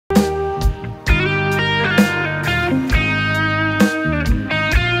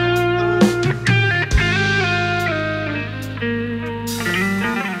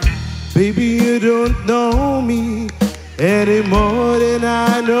know me any more than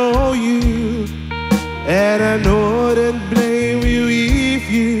I know you, and I know that blame you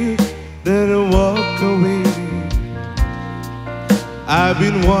if you then walk away. I've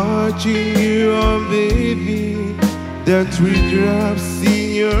been watching you, oh baby, the teardrops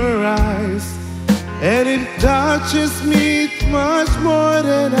in your eyes, and it touches me much more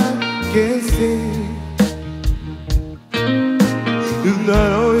than I can say. You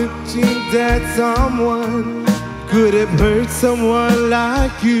don't think that someone could have hurt someone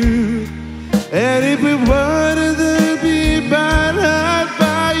like you, and if we wanted to be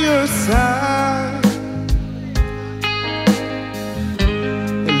by your side,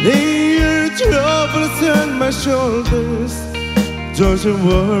 lay your troubles on my shoulders. Don't you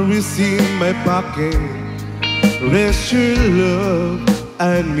worry, see my pocket. Rest your love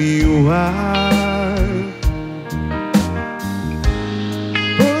and me while.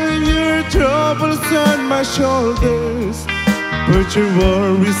 Put your troubles on my shoulders. Put your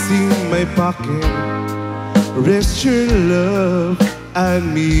worries in my pocket. Rest your love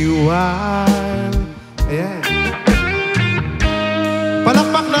and me while. Ayan.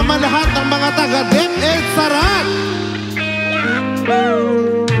 Palakpak naman lahat ng mga taga DVON Sarrat.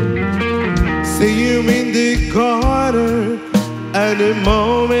 See you in the corner, and the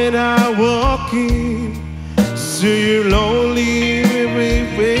moment I walk in, see your lonely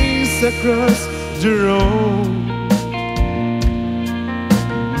face across the road.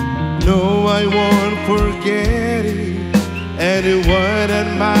 No, I won't forget it, anyone that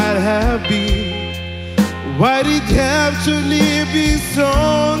might have been. Why did you have to leave this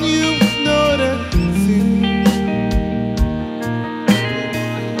on? You know that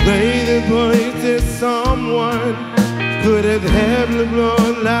play the point that someone could have had a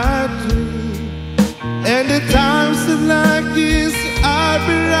blown like you. And the times like this, I'll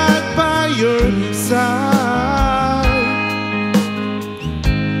be right by your side.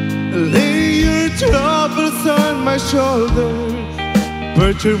 Lay your troubles on my shoulder.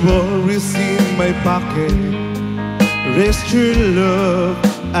 Put your worries in my pocket. Rest your love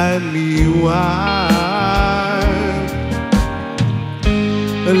and me while.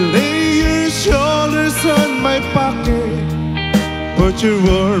 Lay your shoulders on my pocket. Put your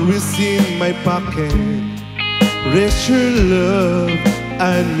worries in my pocket. Rest your love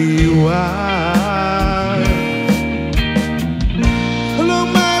and me while.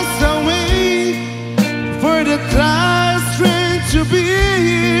 Long miles away for the last train to be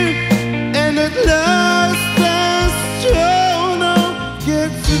here, and at last that's show now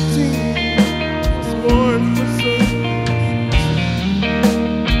get to think it's born for some.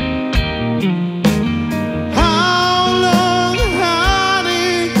 How long,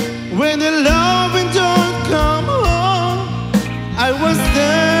 honey, when the loving don't come home? I was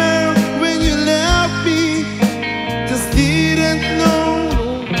there when you left me, just didn't know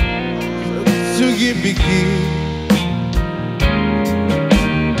to give me key.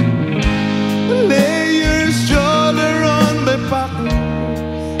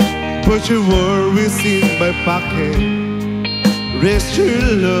 Put your worries in my pocket. Rest your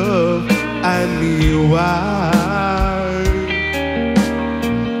love and me while.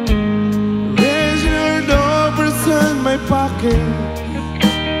 Raise your dollars in my pocket.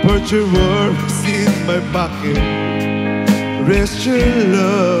 Put your worries in my pocket. Rest your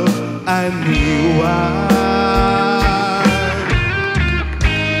love and me while.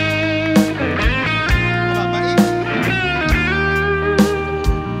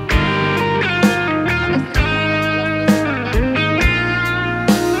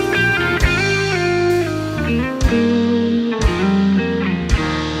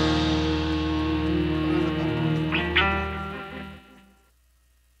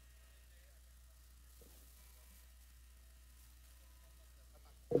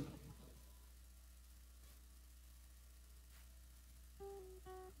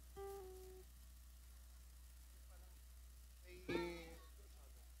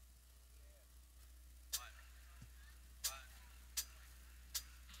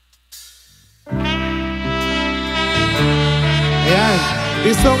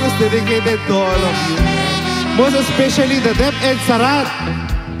 This song is dedicated to all of you. Most especially the DVON Sarrat.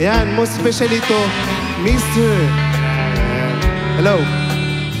 Yan, most especially to Mr. Hello.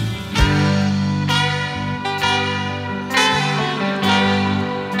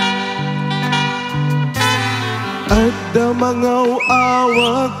 At the mga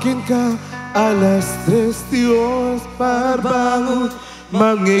uawakin ka, alas 3 Diyos parbangon,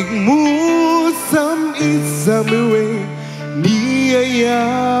 mangigmusam isamiwe. Niyaya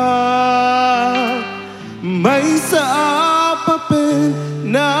may sa papel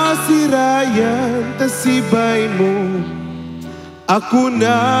na sira sirayan tasibay mo. Ako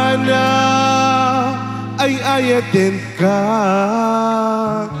na ay ayaten ka.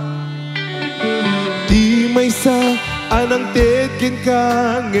 Di may sa anang tetken ka,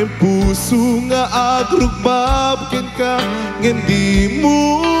 ngem puso nga agrugbabken ka, ngem di mo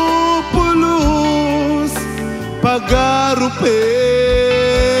pulos pagarupin.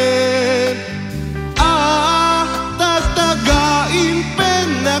 Tatagain pen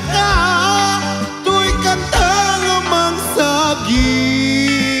na ka, tuy kanta nga mangsaging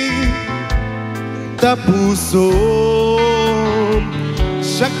tapuso.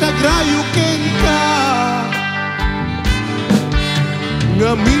 Siyak tagrayuken ka,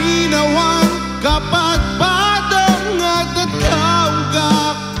 nga minawan kapatpadang nga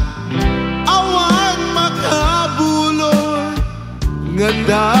tatkaunggak, awan makabulon nga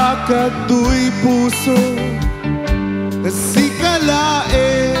dakato'y puso.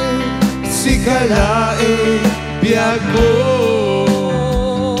 Sikalae, biyag ko,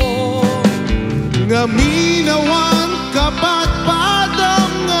 nga minawan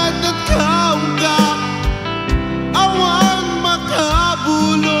kapatpadang nga tatkaunggak, awan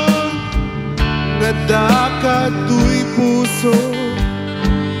makabulon nga dakato'y puso.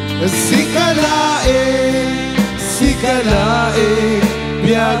 Sikalae,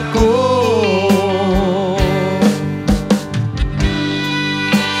 biyag ko.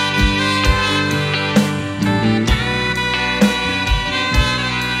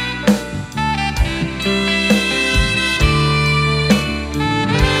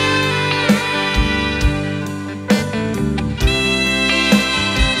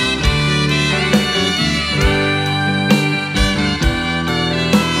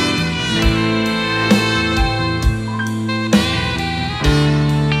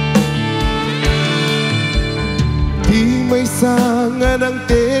 May sanga ng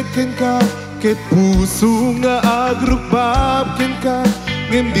teken ka, ket puso nga agrugbabken ka,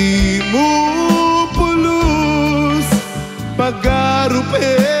 ngem di mo pulos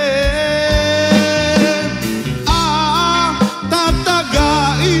pagarupin.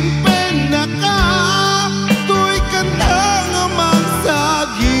 Tatagain pen na ka, tuy kanta nga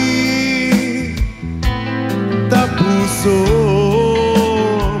mangsaging tapuso.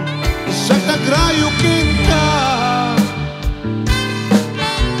 Siya tagrayukin ka,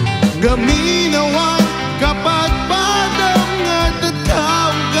 gaminawan kapatpadang nga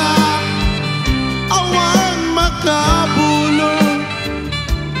tatkaunggak, awan makabulon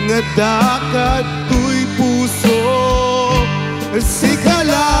nga dakato'y puso.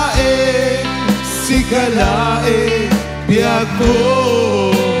 Sikalae, biyag ko,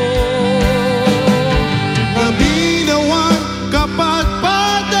 gaminawan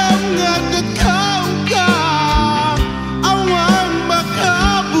kapatpadang nga tatkaunggak, awan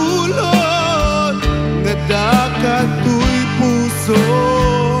makabulon nga dakato'y puso.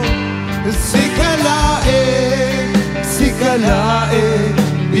 Sikalae,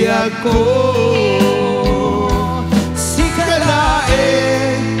 biyag ko. Sikalae,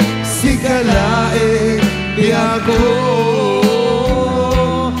 biyag ko.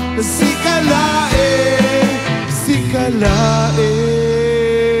 Sikalae,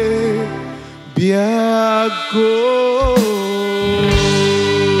 biyag ko.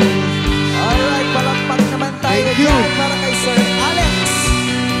 Alright, palakpak naman tayo dyan para kay Sir Alex.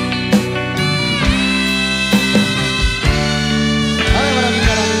 Okay,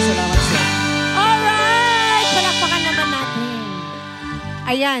 maraming salamat, sir. Alright, palakpakan naman natin.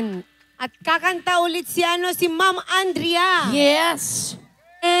 Ayan, at kakanta ulit si Ma'am Andrea. Yes.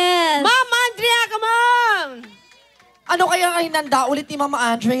 Ma'am Andrea, come on! Ano kaya ang hinanda ulit ni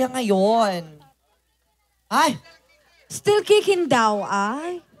Mama Andrea ngayon? Ay, Still kicking daw,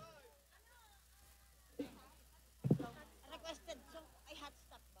 ay. Requested song ay hot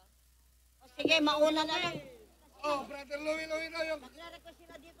stop ba? O sige, mauna na lang. Oh, brother Louie na yun. Magre-request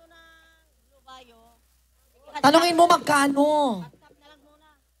sila dito ng Lubayo. tanungin mo magkano? Hot stop na lang muna.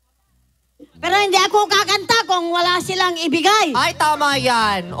 Pero hindi ako kakanta kung wala silang ibigay. Ay, tama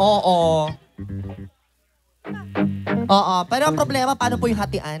yan. Oo. Oo, pero ang problema, paano po yung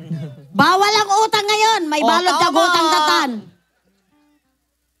hatian? Bawal ang utang ngayon. May balot tama. ka utang tatan.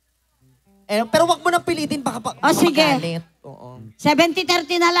 Pero wag mo nang pilitin, baka sige. magalit. Oo.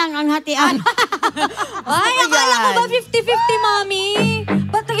 70-30 na lang ang hatian. Ay, akala ko ba 50-50, Mami?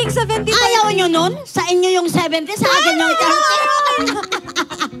 Ba't naging 70-30? Ayaw nyo nun? Sa inyo yung 70, sa akin yung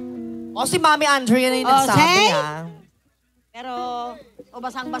 30. O, si Mami Andrea na yung nagsabi, say? ah. Pero O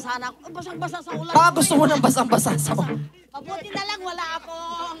basang-basa na ako. Basang-basa sa ulan. Baka gusto mo ng basang-basa sa Mabuti na lang wala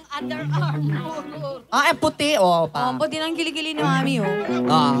akong underarm. puti, oh, pa. Puti ng kilikili ni Mami, oh.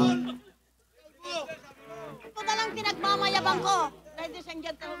 Ito na lang pinagmamayabang ko. Ladies and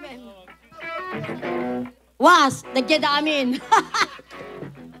gentlemen. Was, nagyada amin.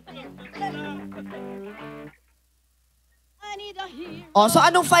 I need a hero. Oh, so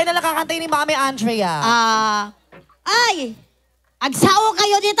anong final na kakantay ni Mami Andrea? Agsawa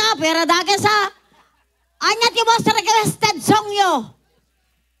kayo dito, pero dahil sa anyat yung most requested song nyo.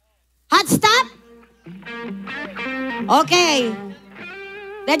 Hot stop? Okay.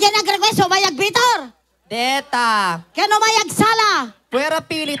 Dadyan nag-request, umayag Vitor. Deta. Kano mayag sala? Puwera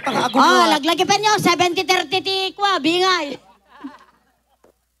pilit, pang-agulo. Laglagi pa nyo, 70-30 tikwa, bingay.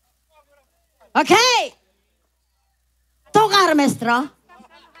 Okay. Tukar, maestro.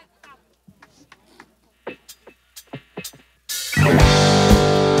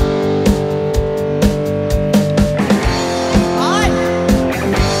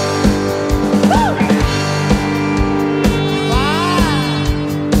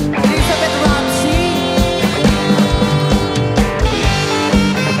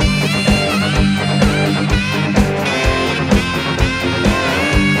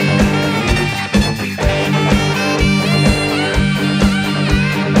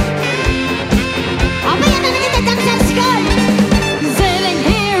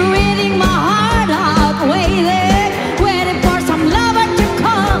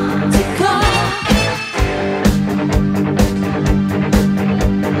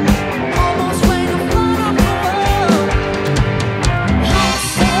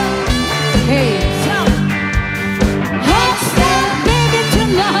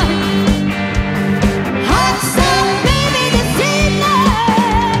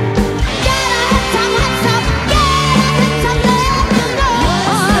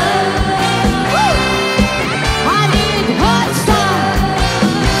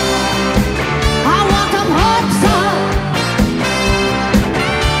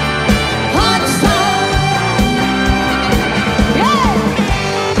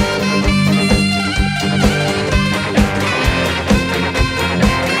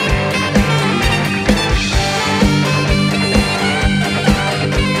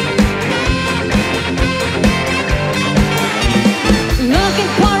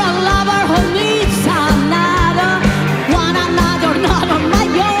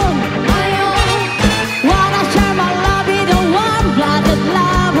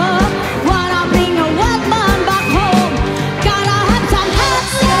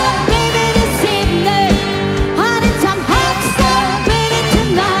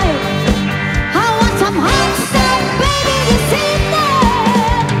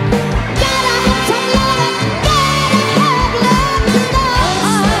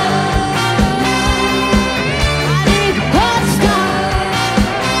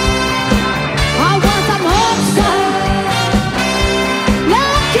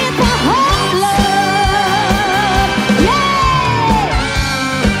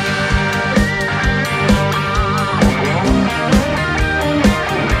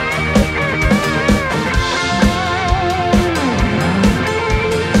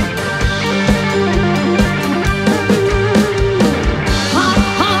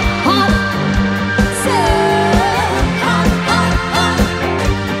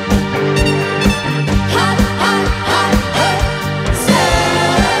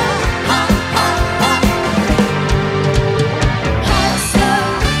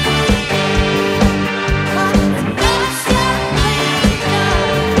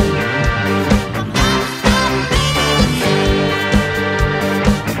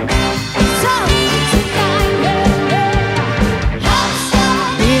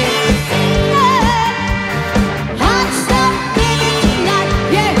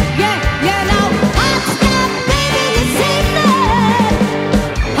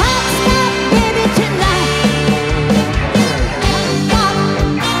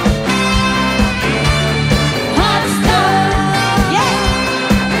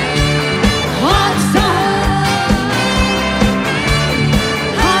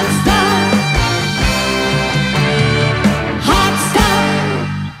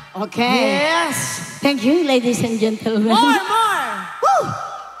 Okay. Yes! Thank you, ladies and gentlemen. More! Woo!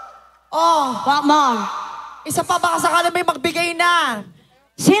 Oh, What more? isa pa baka sakala may magbigay na.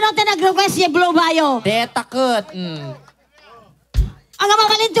 Sino tinag-request si Blue Bayo? Deta cut. Ang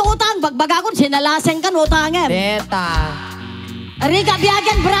mabalint yung utang, bagbagakon, sinalaseng kan utangin. Deta. Rika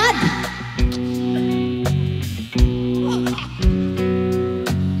Biagan, Brad.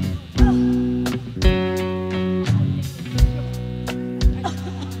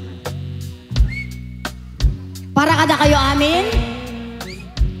 Para kada kayo amin?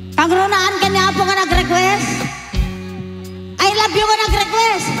 Kang runaan ka niya po nga nag-request? I love you nga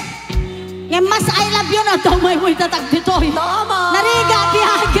nag-request. Yung mas I love you na ito, may tatag dito. Tama! Nariga,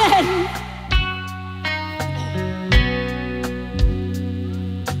 biyagan.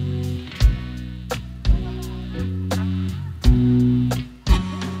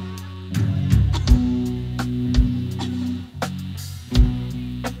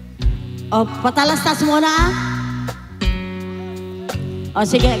 O, patalastas muna. O,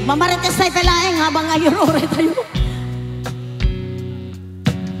 sige. Mamarites tayo palaeng habang ayun-ure tayo.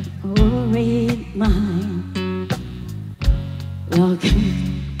 Worried mind, looking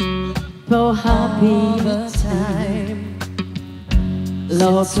for happy time.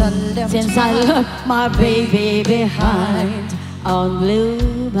 Looking since I left my baby behind on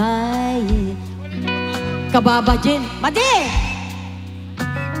blue bayou. Kababajin, Madi!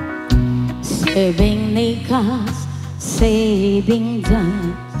 Saving nikas, saving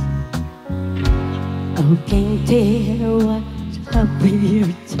dimes. Oh, can't tell what happier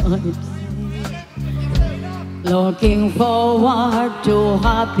times. Looking forward to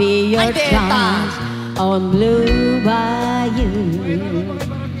happier times on Blue Bayou.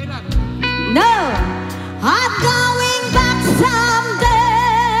 No, I'm going back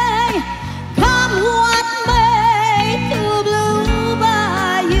someday. Come what may to Blue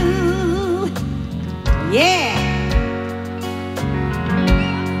Bayou. Yeah.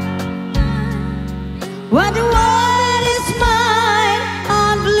 What the world is mine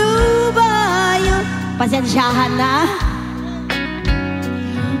on Blue Bayou. Pasensyahan na.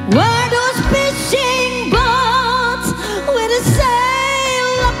 Where those fishing boats with a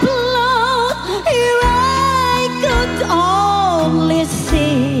sail afloat, here I could only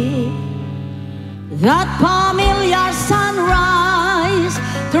see that familiar sunrise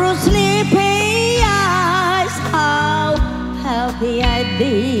through sleepy eyes. How happy I'd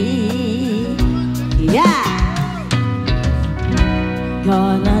be. Yeah.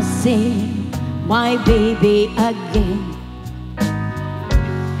 Gonna see my baby again.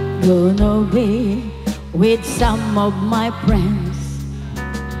 Gonna be with some of my friends.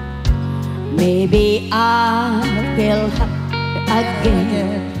 Maybe I'll feel happy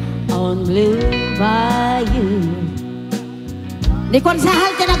again on Blue Bayou. Di kon sa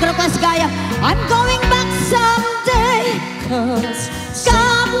halte nag-request gaya, I'm going back someday.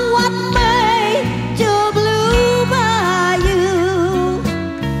 Come what may to Blue Bayou,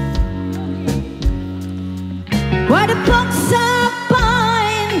 where the books are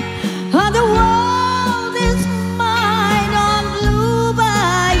pine and the world is mine on Blue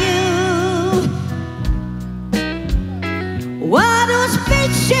Bayou. Where those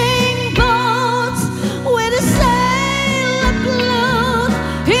fishing boats with a sail afloat,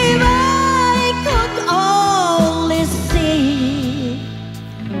 if I could only see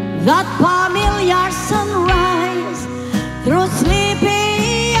that familiar sunrise through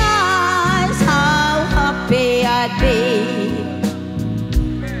sleepy eyes, how happy I'd be.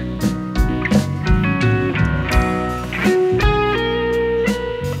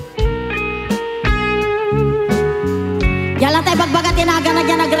 Yalan tayo bagbaga tinaga na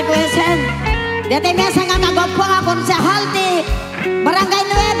dyan nag-requestin. Dito may sa nga kagwapo nga konsehal di Barangay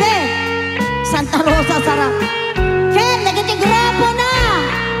 9, Santa Rosa, Sarrat. Ken, nagitigrapo na.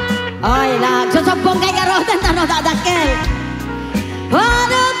 Oy, susubong kay Roland, ano dadakil.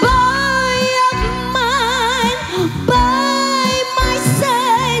 What a boy of mine by my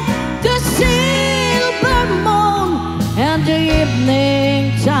side, the silver moon and the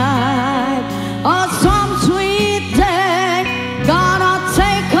evening tide. Oh, some sweet day gonna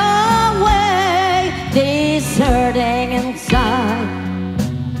take away this hurting inside.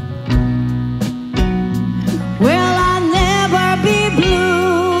 Will I never be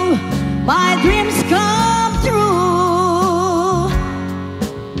blue? My dreams come true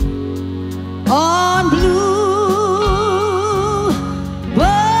on Blue Bayou.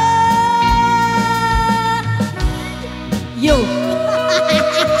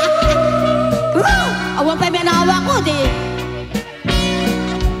 Awan pa may nawa ko di.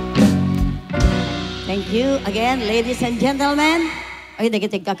 Thank you again, ladies and gentlemen. Ay,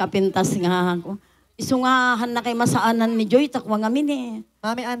 nagitig kakapintas nga ako. Isungahan na kay masaanan ni Joy, takwa nga min eh.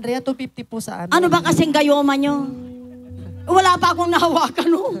 Mami Andrea, 250 po sa amin. Ano ba kasing gayoma nyo? Wala pa akong nahawakan,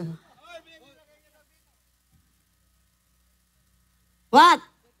 no? What?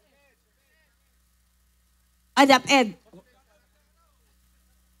 Adap Ed.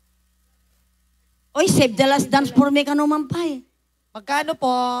 Oy, save the last dance for me ka naman pa eh. Magkano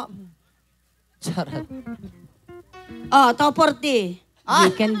po? Sarrat. Oh, top 40. Ah!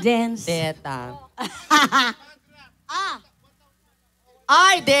 You can dance. Teta.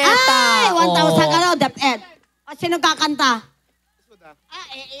 Ay, Deta! Ay, 1,000 ka Oh. daw, DepEd. O, sino kakanta?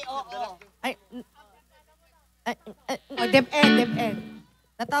 Oo. Ay, O, DepEd.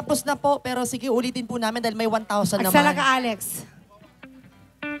 natapos na po, pero sige, ulitin po namin dahil may 1,000 naman. Agsala ka, Alex.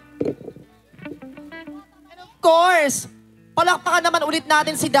 Of course! Palakpakan naman ulit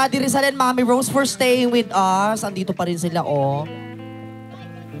natin si Daddy Rizal and Mommy Rose for staying with us. Andito pa rin sila, oh.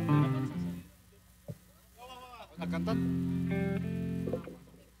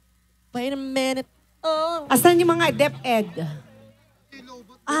 Wait a minute. Oh. Asan yung mga DepEd?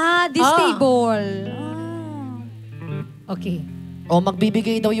 This table. Okay. Oh,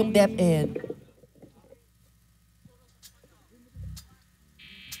 magbibigay daw yung DepEd.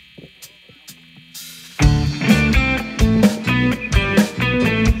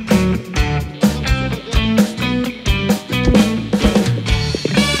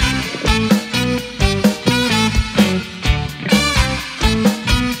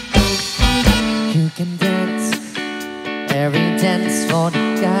 You can dance every dance for the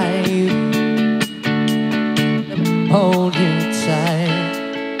guy who hold you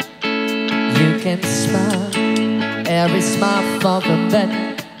tight. You can smile every smile for the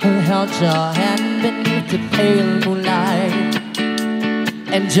man who held your hand beneath the pale moonlight.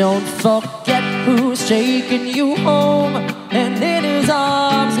 And don't forget who's taking you home, and in his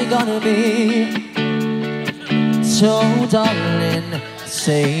arms you're gonna be. So darling,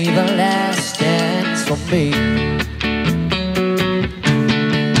 say the last dance for me.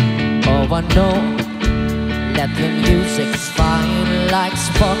 Oh, I know that the music's fine, like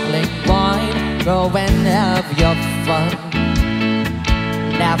sparkling wine. Go and have your fun,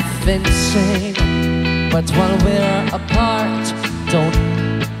 laugh and sing. But while we're apart, don't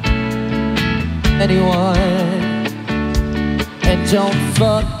anyone. And don't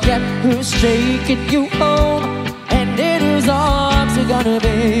forget who's taking you home, and in whose arms you're gonna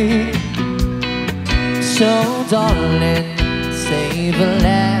be. So darling, save the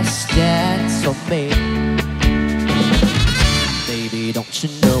last dance for me. Baby, don't you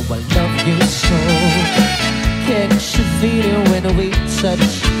know I love you so? Can't you feel it when we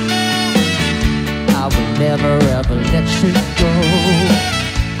touch? I will never ever let you go.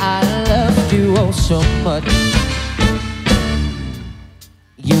 I love you oh so much.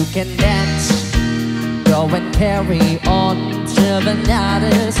 You can dance, go and carry on till the night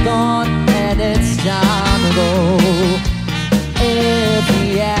is gone and it's time to go. If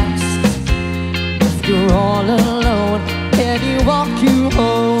he asks if you're all alone, can he walk you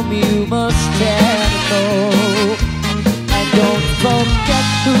home? You must tell him no. And don't forget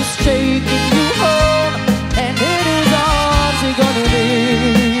who's taking you home, and in his arms you're gonna be.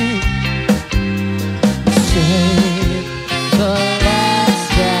 Save the last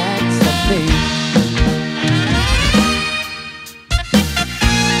dance for me.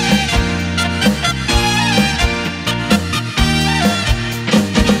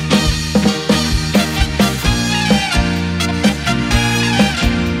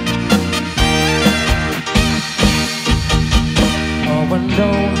 Oh, I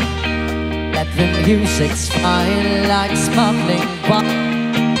know that the music's fine, like sparkling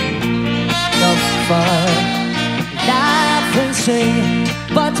wine. No fun, laugh and sing,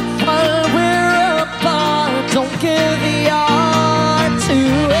 but while we're apart, don't give the art to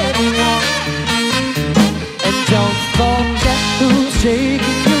anyone. And don't forget who's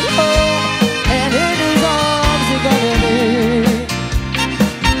taking you home, and in his arms you're gonna be.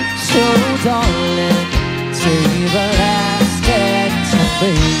 So darling, save the last dance for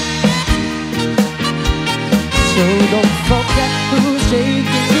me. So don't forget who's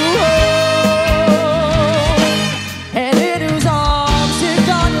taking you home, and in whose arms you're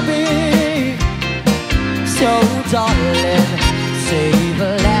gonna be. So darling, save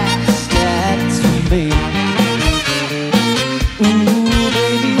the last dance for me. Ooh,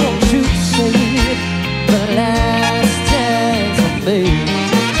 baby, won't you save the last dance for me?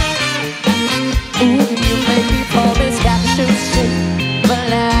 Ooh, you make me promise that you'll save the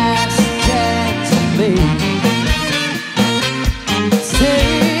last dance for me.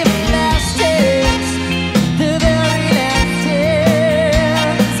 Save the last dance, the very last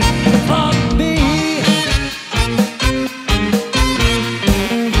dance for me.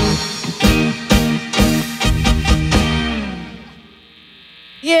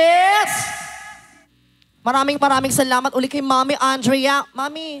 Yes! Maraming salamat uli kay Mami Andrea.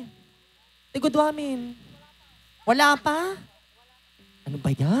 Mami, tigod amin. Wala pa? Ano ba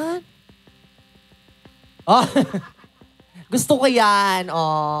yan? Oh, gusto ko yan.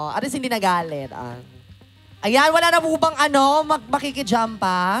 Oh, aris hindi nagalit. Ayan, wala na po bang makikijump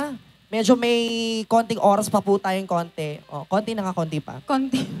pa? Medyo may konting oras pa po tayong konti. O, konti na nga, konti pa.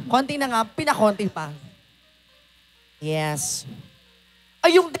 Konti. Konti na nga, pinakonti pa. Yes.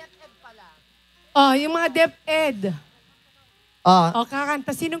 Ay, yung DepEd pala. Oh, yung mga DepEd. Oh, Oh,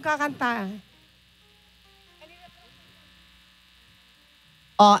 kakanta. Sinong kakanta?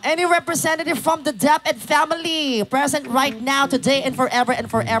 any representative from the DepEd family present right now, today, and forever,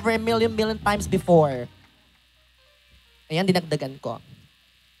 a million times before. Ayan, dinagdagan ko.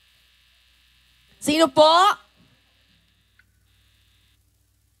 Sino po?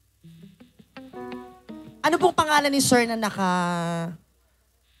 Ano pong pangalan ni Sir na naka...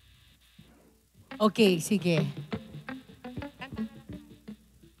 Okay, sige.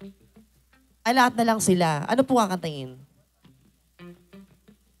 Ay, lahat na lang sila. Ano po kakantayin?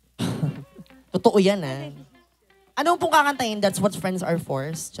 Totoo yan, ah. Ano pong kakantayin? That's what friends are for.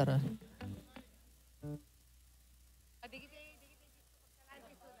 Charot.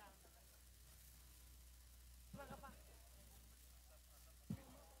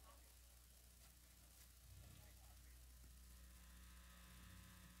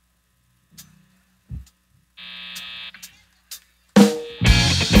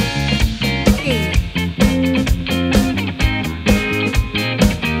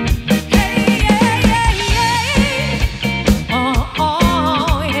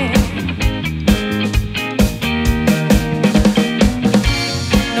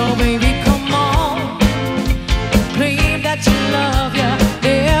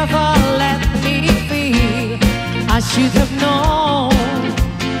 Should have known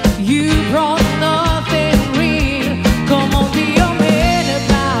you brought nothing real. Come on, be a man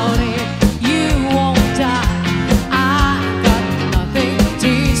about it. You won't die. I got nothing,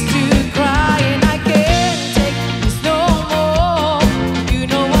 tears to cry, and I can't take this no more. You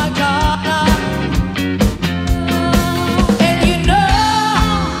know I gotta, and you know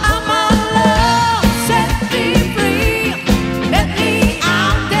I'm on love. Set me free, let me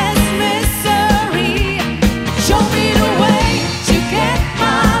out this misery. Show me the way to get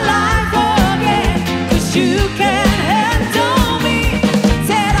my life again, 'cause you can handle me.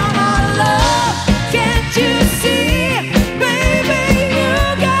 Said I'm all love, can't you see? Baby, you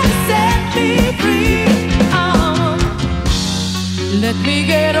gotta set me free. Let me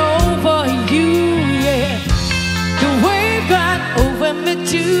get over you, yeah. The wave got over me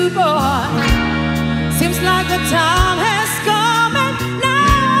too, boy. Seems like the time has come and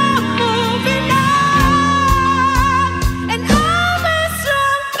now I'm moving on. And I'm a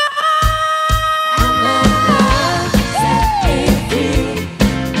stronger. Set me free.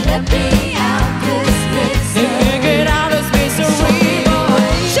 Let me out this misery. Let me get out of misery,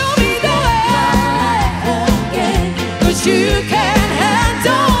 boy. Show me the way, Again. 'cause you can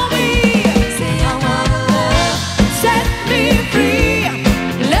handle me. Say I wanna love. Set me free.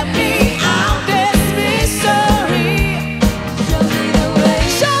 Let me out this misery. Show me the way.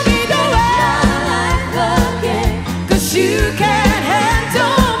 Show me the way, Life again. 'cause you can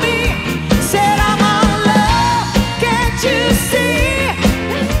handle me. Said I'm all love, can't you see?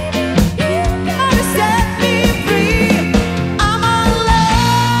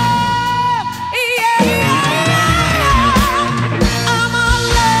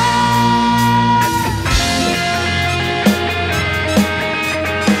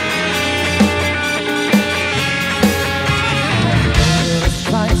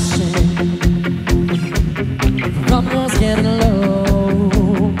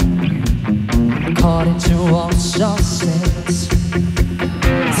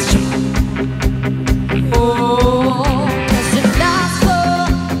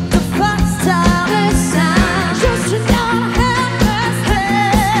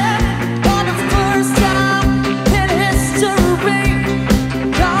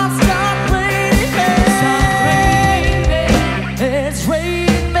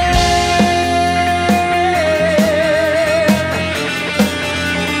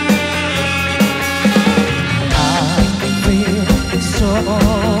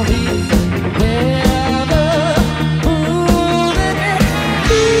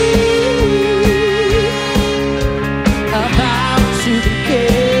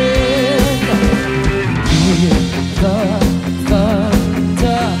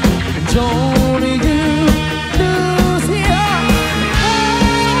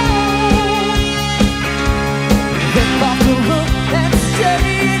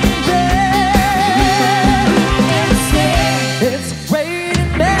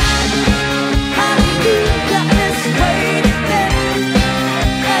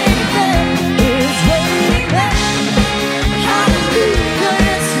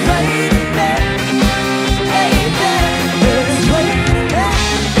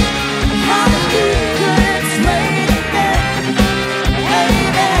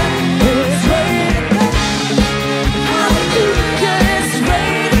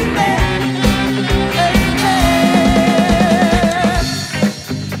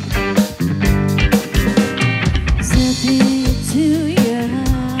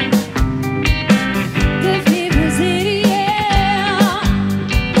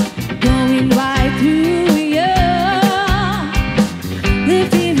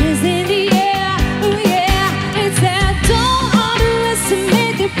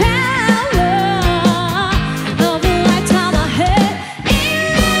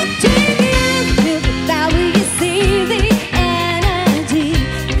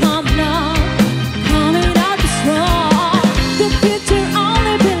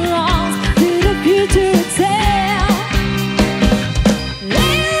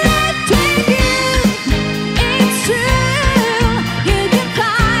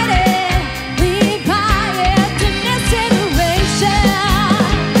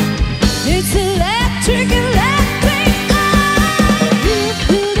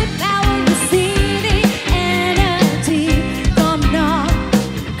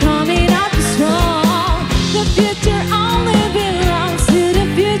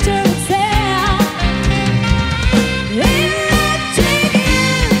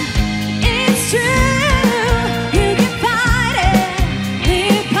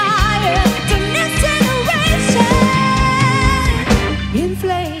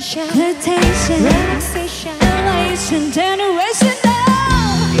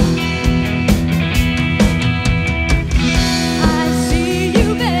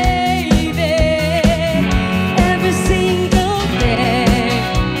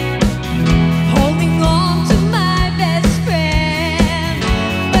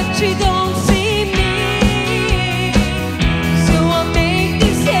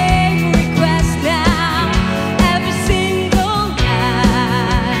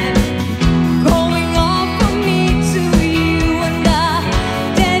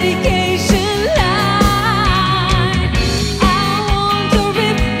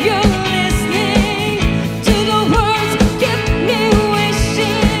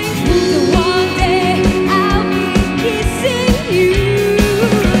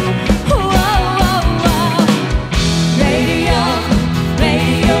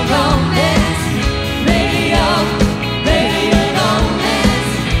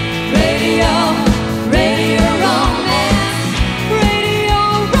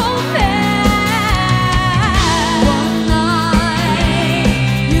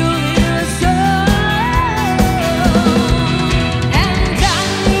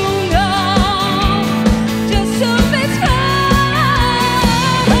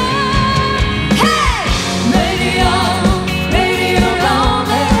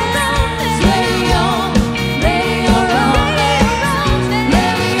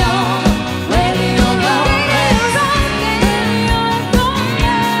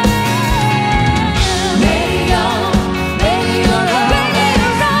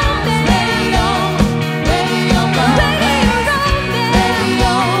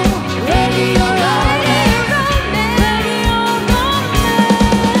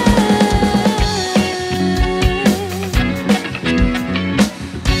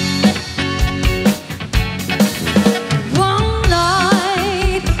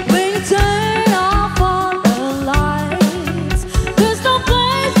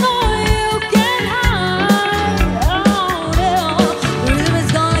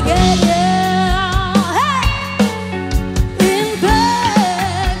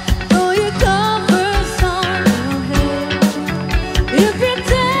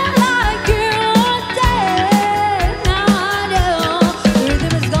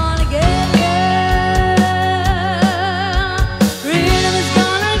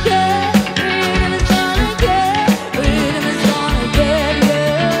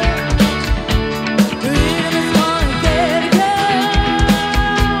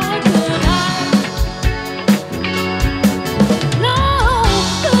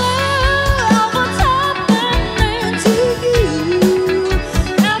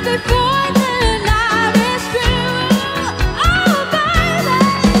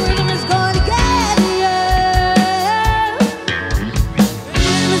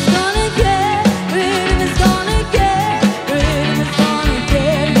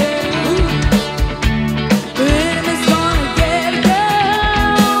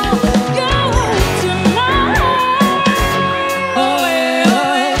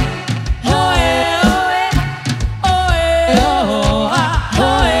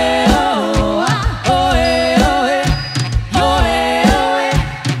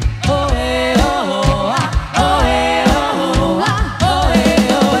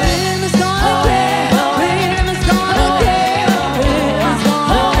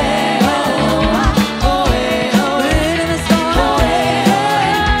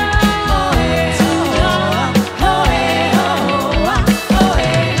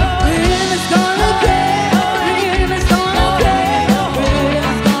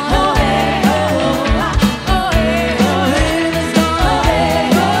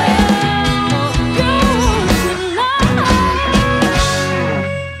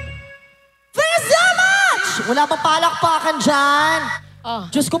 bakbakan dyan.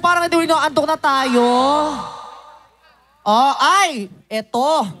 Diyos ko, parang hindi antok na tayo. Oh, ay!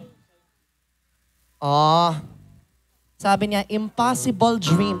 Eto. Oh. Sabi niya, Impossible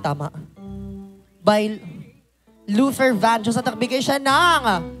Dream. Tama. By Luther Vandross. At nagbigay siya ng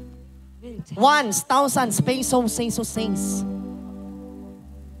 1,000 pesos.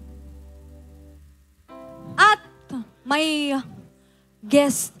 At may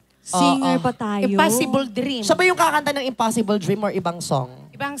guest singer pa tayo. Impossible Dream. Siya ba yung kakanta ng Impossible Dream or ibang song?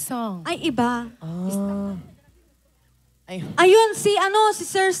 Ibang song. Ay, iba. Ay. Ayun, si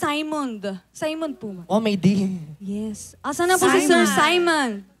Sir Simon. Simon po. Oh, may D. Yes. Asa na po si Sir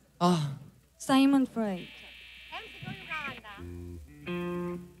Simon? Simon Fry.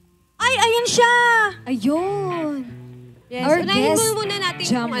 Ay, ayun siya! Ayun. Yes, Our unahin guest muna natin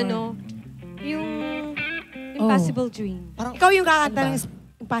jammer. yung Impossible Dream. Parang, Ikaw yung kakanta ng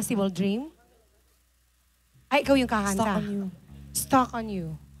Impossible Dream? Ay, ikaw yung kakanta. Stuck on You. Stuck on You.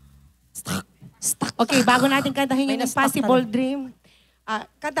 Stuck. Okay, bago natin kantahin May yung na-stuck Impossible talaga. Dream,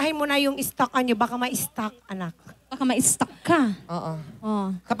 kantahin mo na yung Stuck on You. Baka ma-stuck, anak. Baka ma-stuck ka. Oo. Oh.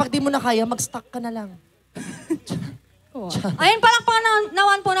 Kapag di mo na kaya, mag-stuck ka na lang. Ayun, parang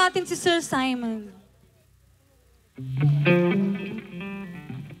nawan po natin si Sir Simon.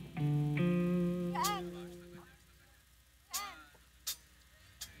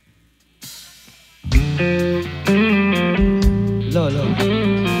 Lolo.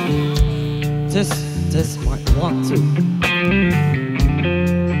 This might want to.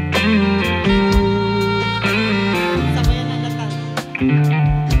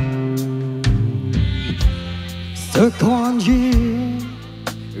 Stuck on you,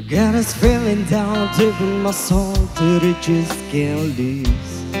 got us feeling down deep in my soul that I just can't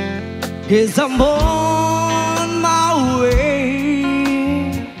lose. 'Cause I'm on my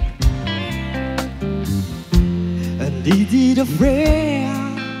way. I needed a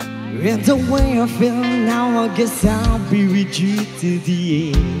friend, and the way I feel now, I guess I'll be with you to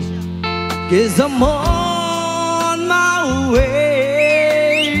the end. 'Cause I'm on my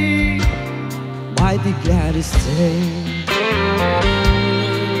way, mighty glad to stay.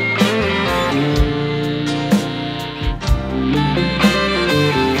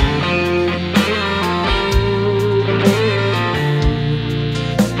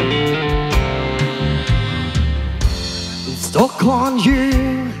 Stuck on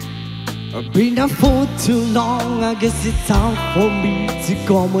you, I've been up for too long. I guess it's time for me to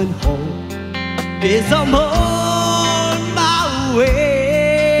come on home. 'Cause I'm on my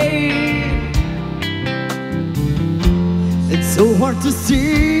way. It's so hard to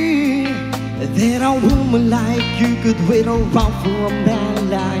see that a woman like you could wait around for a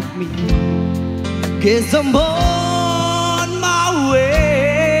man like me. 'Cause I'm on my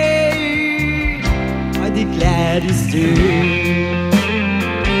way, I'd be glad to stay.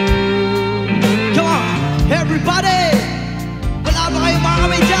 Come on, everybody! Wala ba kayo mga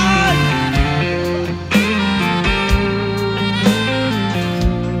kamay dyan?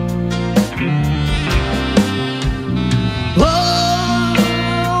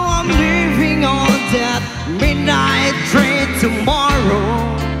 Oh, I'm leaving on that midnight train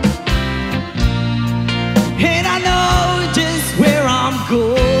tomorrow, and I know just where I'm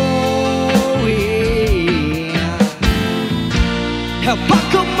going. I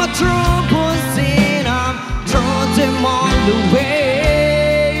pack up my troubles and I'm throwing them all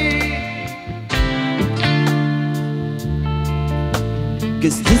away.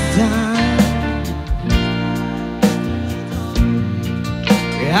 'Cause this time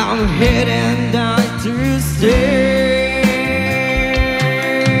I'm heading down to stay.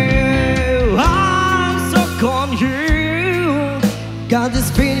 I'm stuck on you, got this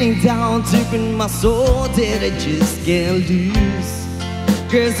feeling down deep in my soul that I just can't lose.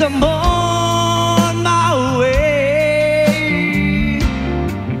 'Cause I'm on my way,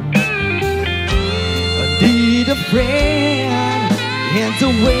 I need a friend, and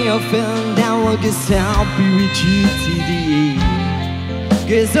the way I feel now, I guess I'll be with you to the end.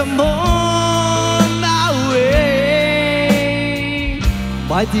 'Cause I'm on my way,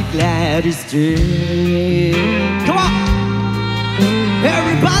 mighty glad to stay. Come on,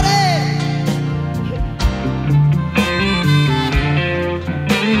 everybody!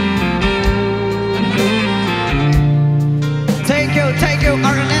 Thank you,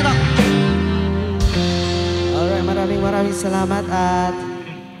 Araneta. Alright, maraming salamat at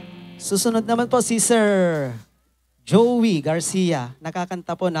susunod naman po si Sir Joey Garcia,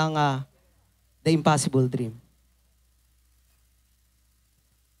 nakakanta po ng The Impossible Dream.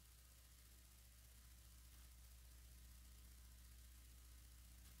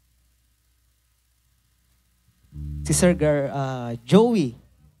 Si Sir Joey.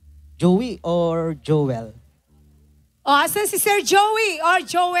 Joey or Joel? O, asan si Sir Joey or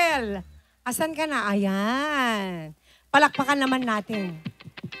Joel? Asan ka na? Ayan. Palakpakan naman natin.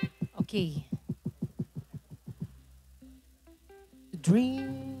 Okay.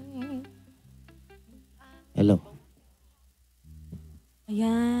 Dream. Hello.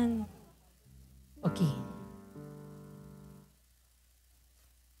 Ayan. Okay.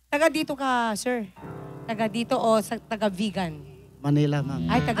 Taga dito ka, sir? Taga dito o taga vegan? Manila, ma'am.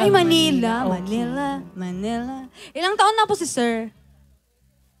 Ay, taga Ay, Manila. Okay. Manila. Manila. Ilang taon na po si Sir?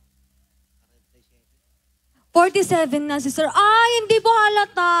 47 na si Sir. Ay, hindi po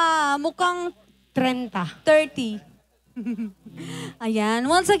halata. Mukhang 30. 30. Ayan.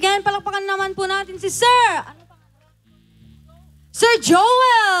 Once again, palakpakan naman po natin si Sir. Sir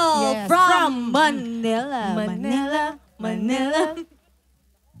Joel Yes, from from Manila. Manila. Manila.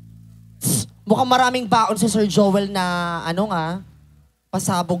 Mukhang maraming baon si Sir Joel na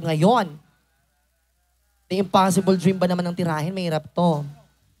pasabog ngayon. The impossible dream ba naman ng tirahin? Mahirap to.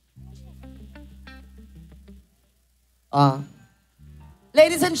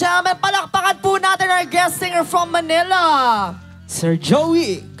 Ladies and gentlemen, palakpakan po natin our guest singer from Manila. Sir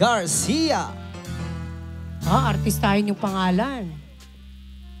Joey Garcia. Artistahin yung pangalan.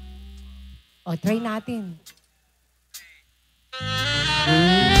 O, try natin.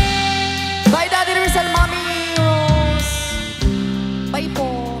 Bye, Daddy Rizal, Mommy Rose. Bye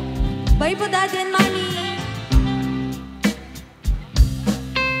po. Bye po, Daddy and Mommy.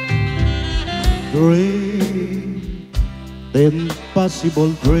 Dream, the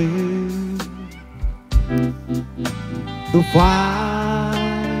impossible dream, to find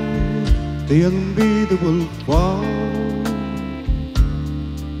the unbeatable fall,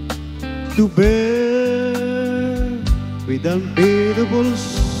 to bear with unbeatable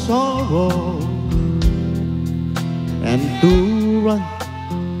sorrow, and to run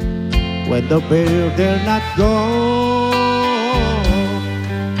when the bear dare not go.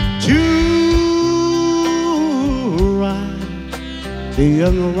 To right the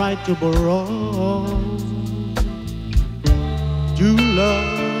unrightable wrong, to love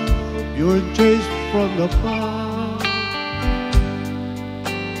your chase from the past,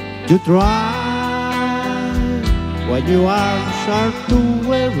 to try when you are sharp to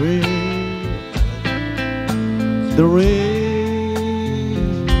weary, the race,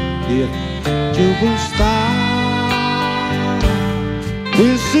 the jubile star.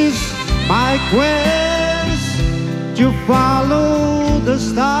 This is my quest to follow the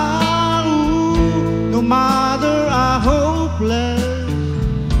star, no matter how hopeless,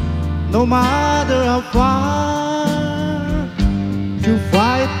 no matter how far, to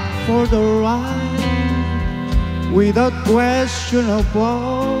fight for the right without question of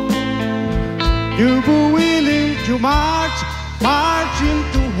war. To be willing to march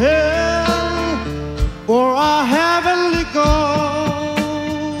into hell for a heavenly cause.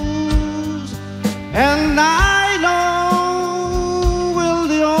 And I know will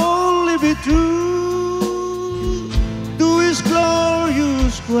the only be true to his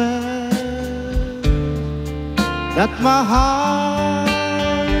glorious quest, that my heart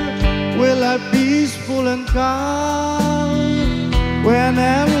will have peaceful and calm when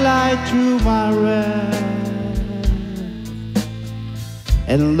I lie to my rest,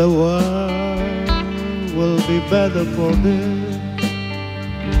 and the world will be better for this,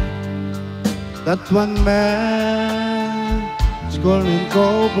 that one man scorning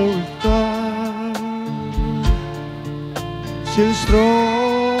cover star, still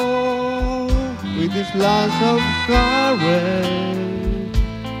strong with his loss of courage,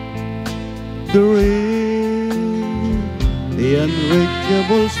 to reach the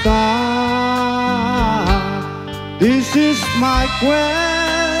unreachable star. This is my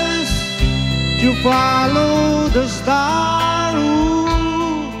quest to follow the star,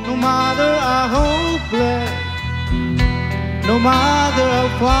 no matter how hopeless, no matter how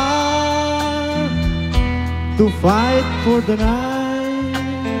far, to fight for the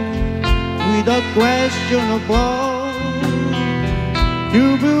night without question of all,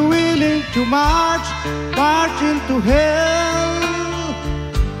 to be willing to march into hell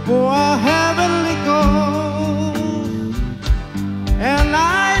for a heavenly cause. And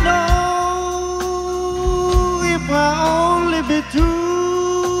I know if I only be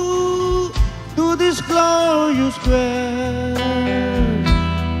true to this glorious quest,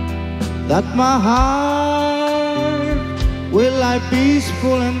 that my heart will lie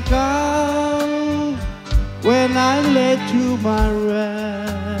peaceful and calm when I lay to my rest,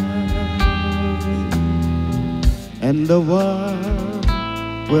 and the world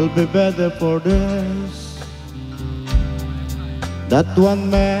will be better for this, That one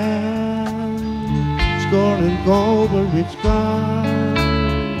man scoring coverage car,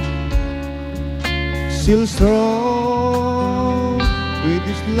 still strong with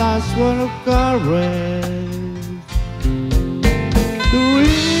his last one of courage to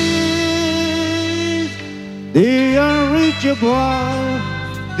reach the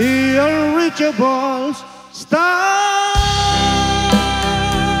unreachable star.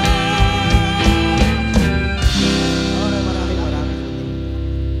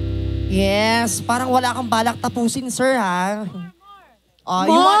 Yes, parang wala kang balak tapusin, sir, ha? Oh,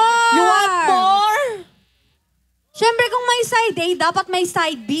 More! You want more? Siyempre kung may side A, dapat may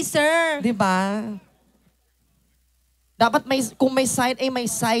side B, sir. Di ba? Dapat kung may side A, may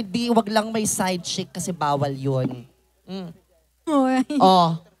side B, wag lang may side chick kasi bawal yun. Uy.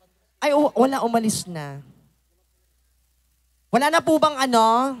 Oh. Ay, wala, umalis na. Wala na po bang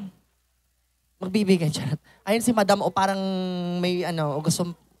ano? Magbibigay, charot. Ayun si Madam, o parang may ano, gusto...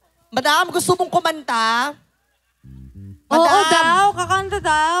 Madam, gusto mong kumanta? Oo daw, kakanta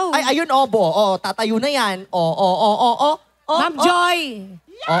daw. Ay, ayun, obo. Oh, tatayo na yan. Oh. Ma'am Joy,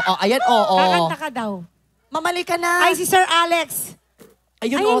 Ayan, kakanta ka daw. Mamali ka na. Ay, si Sir Alex.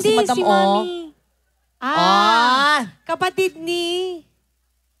 Ayun, Ay, si hindi, Madam, si Mami. Kapatid ni...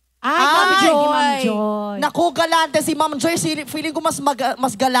 Ay, Ay, Ma'am Joy. Joy. Ma'am Joy. Naku, galante si Ma'am Joy. Feeling ko mas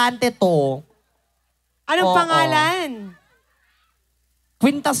galante to. Anong Oo. pangalan?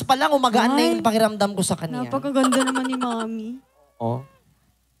 Quintas pa lang, umagaan na Ay. yung pakiramdam ko sa kanya. Napakaganda naman ni Mami. Oh.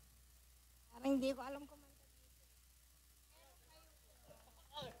 Parang hindi ko alam kung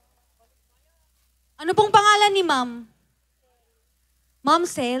Ano pong pangalan ni Ma'am? Ma'am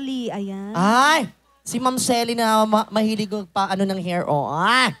Selly, ayan. Ay, si Ma'am Selly na mahilig pa ano ng hair. Oh,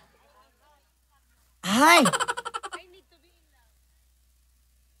 Ay!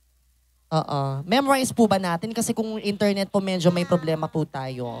 Oo. Memorize po ba natin? Kasi kung internet po, medyo may problema po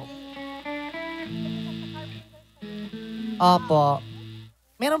tayo. Opo.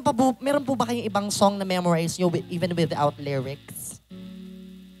 Meron po ba kayong ibang song na memorize nyo even without lyrics?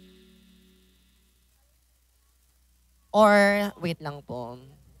 Or, wait lang po.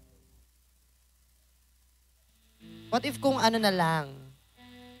 What if kung ano na lang,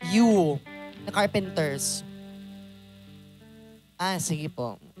 You, na Carpenters. Sige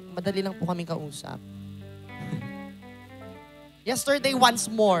po. Madali lang po kami kausap. Yesterday, Once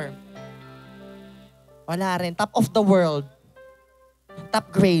More. Wala rin. Top of the World.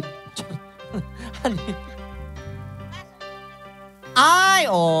 Top grade. Ay,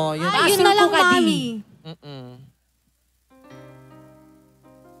 yun. Ay, yun na lang, Basol ko ka, Mami.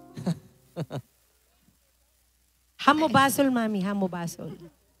 Hamo basol, Mami. Hamo basol.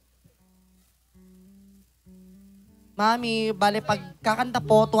 Mami, bale pag kakanta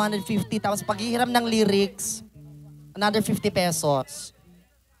po, 250. Tapos paghihiram ng lyrics, another 50 pesos.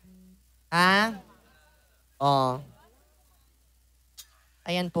 Ha?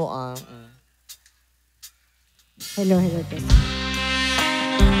 Ayan po, Hello.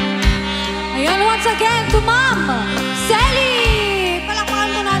 Ayan, once again, to Ma'am Selly! Palakpakan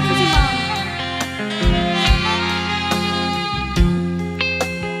po natin si Ma'am.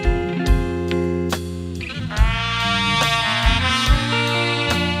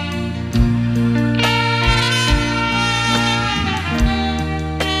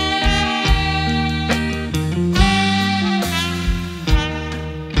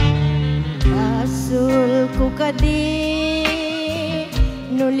 Basul ko kadi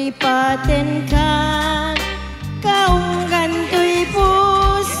nulipaten kan kaung gantoy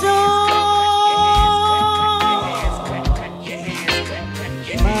puso.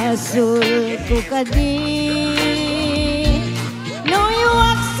 Basul ko kadi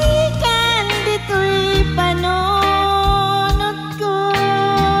nuiwaksikan dito'y panonot ko.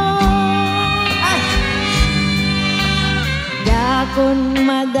 Dakon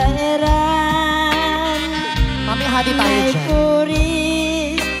madairan Mami, hati tayo may dyan.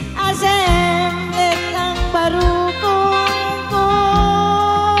 puris asemblet ang barukong ko.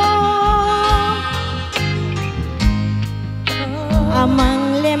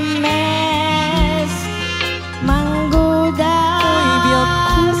 Amang lemes manggudas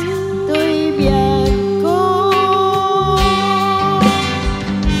tuy biyak ko.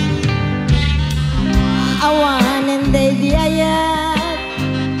 Awanan day diayat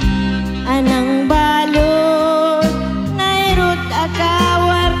anang balot nairut akan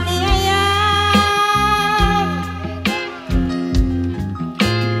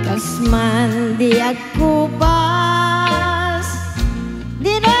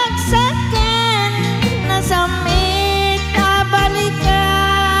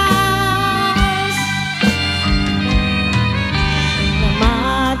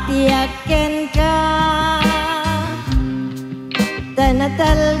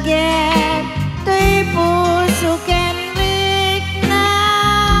nakalget, to'y puso kenrik na.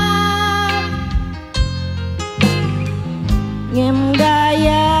 Ngem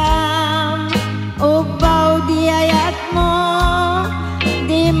gayam, ubaw di ayat mo,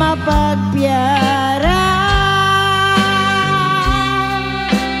 di mapagpiara.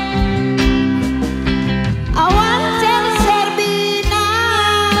 Awan ser-serbina,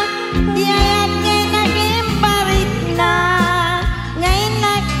 di ayat ngay naging parit na, ngayon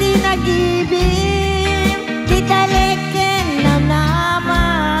nagtinagibim, di taleken na nama,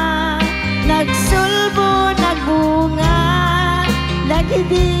 nagsulbo, nagbunga,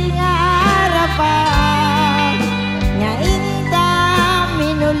 nagidi nga harapan, nga inda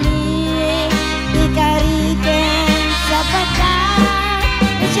minuli, di kariken sa batan,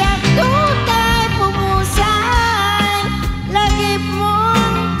 siya tutay pumusay, lagi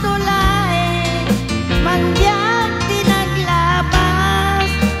mong tulay, mangyang di naglabas,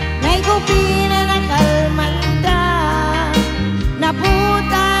 ngay gupina na kalmanta,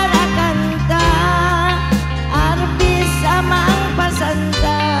 naputar akanta, arbis amang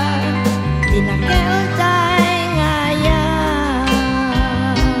pasanta, dinakeltay ngayam.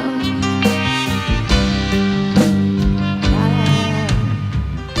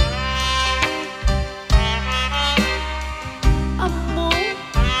 Amo,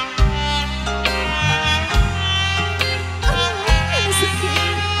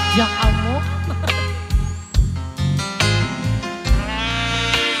 Diyak amo.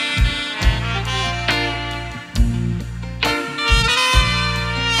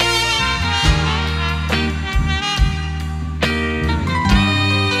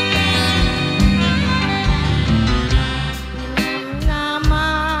 nama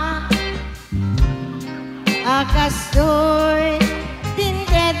akastoy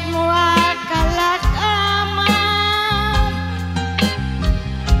tinted mo akalak aman,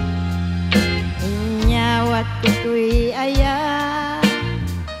 inyawat kuto'y ayan,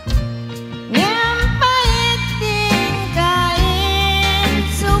 ngam paiting kain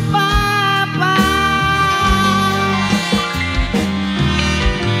supapa,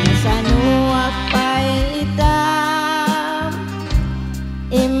 sanuak paitam,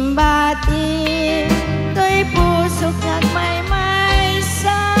 imbati to'y pusok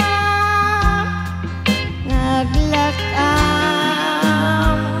nagmaymaysa, naglakam,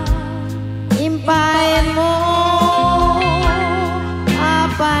 impay mo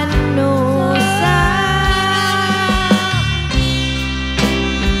apanusa.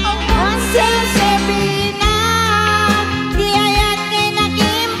 Ang selsebina, di ayat ngay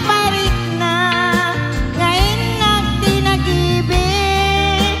naging parit na, ngayon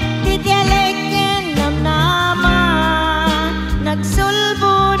nagtinagibig, di tiyaleken namnama,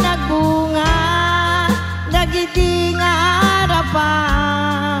 nagsulbo, nagbunga, nagiti nga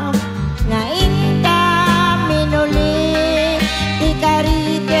harapan, nga inta minuli, di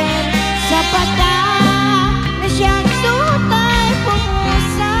kariken sa pata, na siyang tutay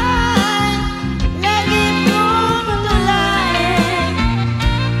pumusay, lagi mong tulay,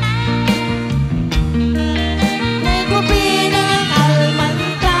 may gupina ng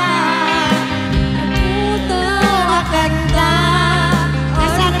almanta, puto akanta,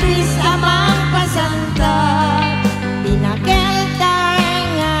 kasarbis amang pasanta, dinakeltay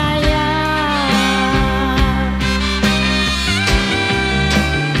ngayan.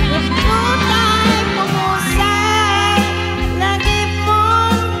 Tutay pumusay, lagi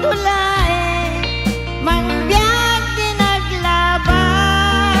mong tulay, mangbiyag di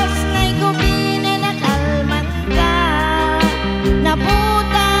naglabas, na'y gupina na kalmanta,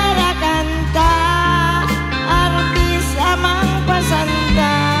 naputar akanta, arbis amang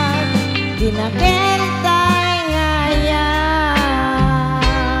pasanta, dinakeltay ngayan.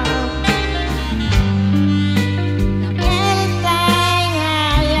 Nakeltay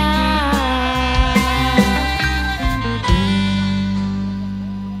ngayan.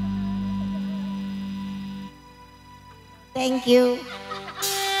 Thank you.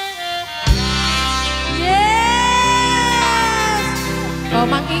 Yes! Oh,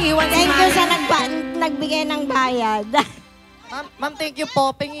 mang-iiwan si Thank you Mami. sa nagbigay ng bayad. Ma'am, thank you po.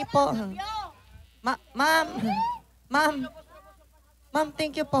 Pingi po. Ma'am. Ma'am,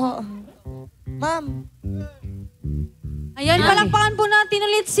 thank you po. Ma'am. Ayan, palakpakan po natin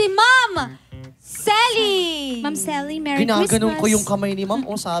ulit si Ma'am Sally. Ma'am Sally, Merry Ginaganon Christmas. ko yung kamay ni ma'am.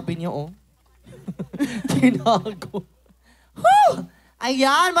 Oh, sabi niya, oh. Tinago. Whew!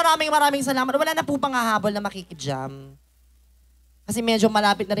 Ayan, maraming salamat. Wala na po pang hahabol na makikijam. Kasi medyo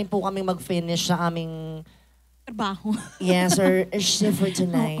malapit na rin po kaming mag-finish sa aming Trabaho. yes, our shift for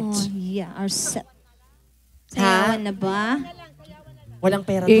tonight. Oo, yeah, our set. Ha? Sayawan na ba? Walang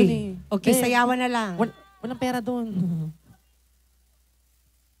pera dun eh. Okay, sayawan na lang. Walang pera dun.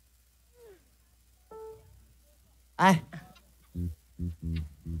 Ay.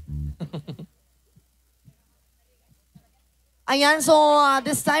 Ayan, so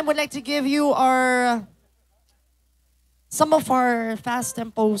this time we'd like to give you some of our fast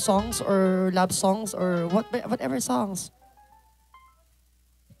tempo songs or love songs or whatever songs.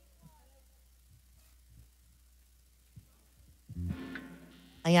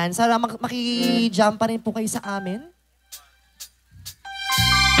 Ayan, sana maki-jump pa rin po kayo sa amin.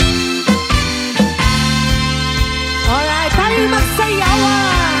 Alright, tayo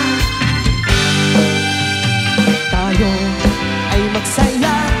magsayawan! Tayo ay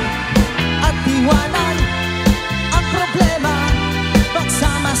magsaya at iwanan ang problema.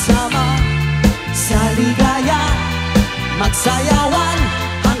 Magsama-sama sa ligaya, magsayawan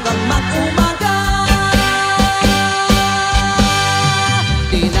hanggang mag-umaga.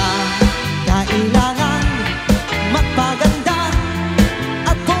 Di na kailangan magpaganda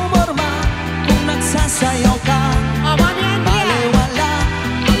at pumorma kung nagsasayaw ka. Baliwala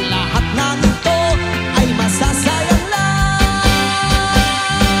ang lahat ng ito ay masasayang lang.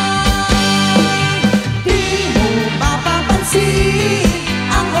 Di mo mapapansin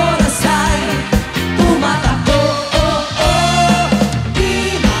ang oras ay tumatakbo. Di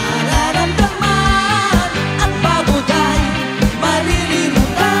mararamdaman ang pagod ay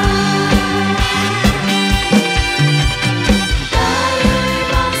malilimutan. Tayo'y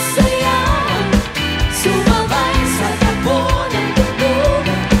magsayawan, sumabay sa takbo ng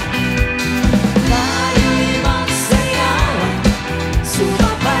tugtugan. Tayo'y magsayawan,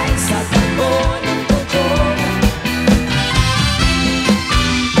 sumabay sa takbo ng tugtugan.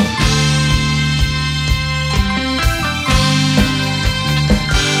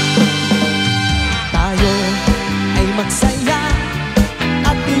 Tayo ay magsaya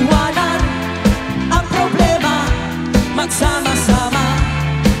at iwanan ang problema. Magsama-sama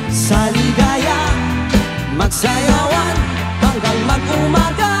sa ligaya, magsayawan hanggang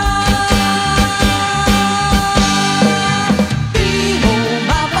mag-umaga. Di mo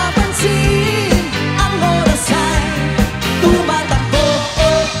mapapansin ang oras ay tumatakbo.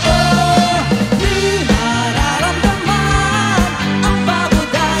 Di mararamdaman ang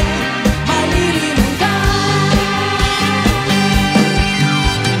pagod ay malilimutan.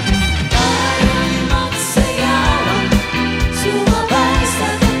 Tayo'y magsayawan, sumabay sa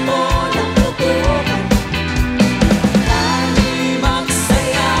takbo ng tugtugan. Tayo'y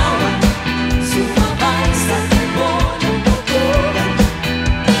magsayawan, sumabay sa takbo ng tugtugan.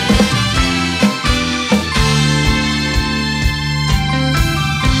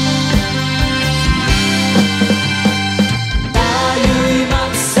 Tayo'y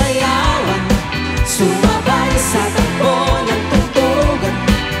magsayawan, sumabay sa takbo ng tugtugan.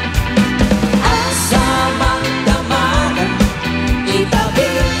 At sa magdamagan, itabi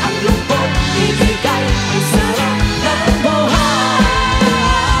ang lungkot, ibigay ang sarap ng buhay.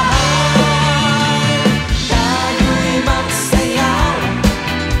 Tayo'y magsayawan,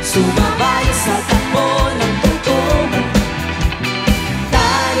 sumabay